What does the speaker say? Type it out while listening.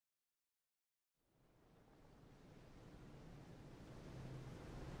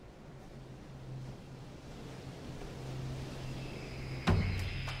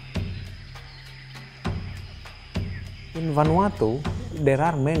In Vanuatu, there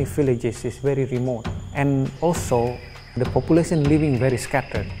are many villages, it's very remote, and also the population living very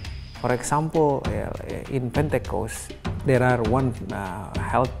scattered. For example, in Pentecost, there are one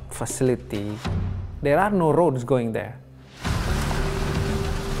health facility. There are no roads going there.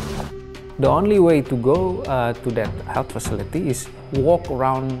 The only way to go to that health facility is walk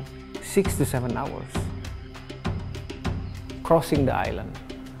around 6 to 7 hours, crossing the island.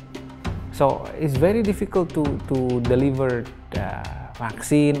 So it's very difficult to deliver the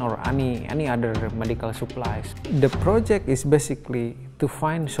vaccine or any other medical supplies. The project is basically to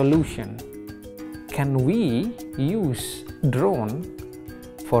find solution. Can we use drone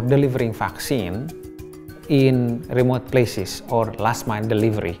for delivering vaccine in remote places or last mile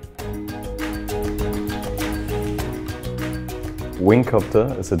delivery?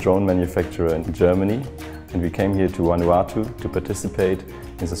 Wingcopter is a drone manufacturer in Germany, and we came here to Vanuatu to participate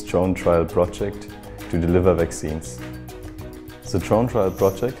in this drone trial project to deliver vaccines. The drone trial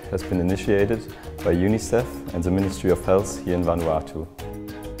project has been initiated by UNICEF and the Ministry of Health here in Vanuatu.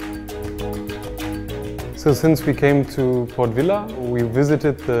 So since we came to Port Vila, we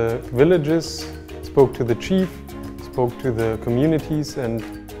visited the villages, spoke to the chief, spoke to the communities and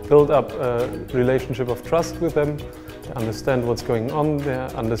built up a relationship of trust with them. They understand what's going on, they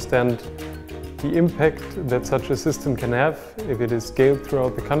understand the impact that such a system can have if it is scaled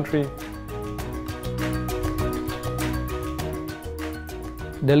throughout the country.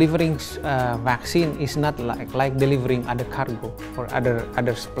 Delivering vaccine is not like delivering other cargo or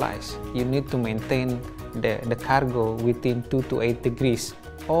other supplies. You need to maintain the cargo within 2 to 8 degrees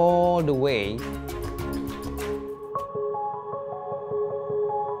all the way.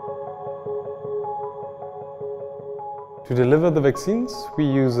 To deliver the vaccines, we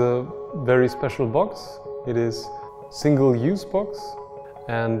use a very special box. It is single-use box,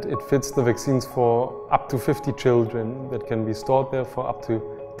 and it fits the vaccines for up to 50 children that can be stored there for up to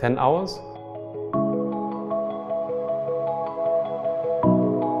 10 hours.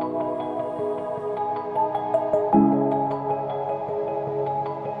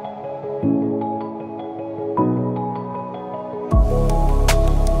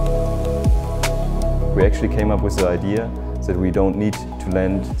 We actually came up with the idea that we don't need to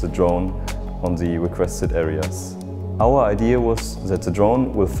land the drone on the requested areas. Our idea was that the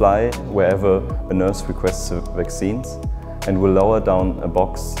drone will fly wherever a nurse requests the vaccines and will lower down a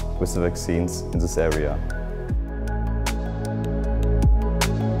box with the vaccines in this area.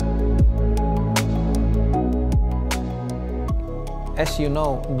 As you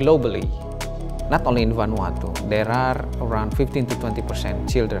know, globally, not only in Vanuatu, there are around 15 to 20%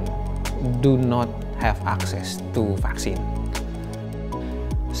 children do not have access to vaccine.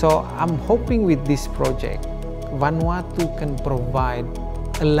 So I'm hoping with this project, Vanuatu can provide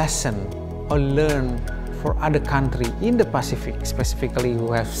a lesson or learn for other countries in the Pacific, specifically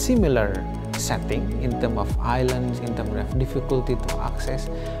who have similar setting in terms of islands, in terms of difficulty to access,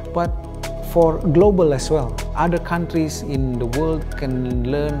 but for global as well. Other countries in the world can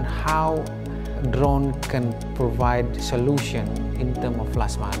learn how drone can provide solution in terms of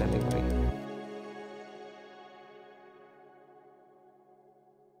last mile delivery.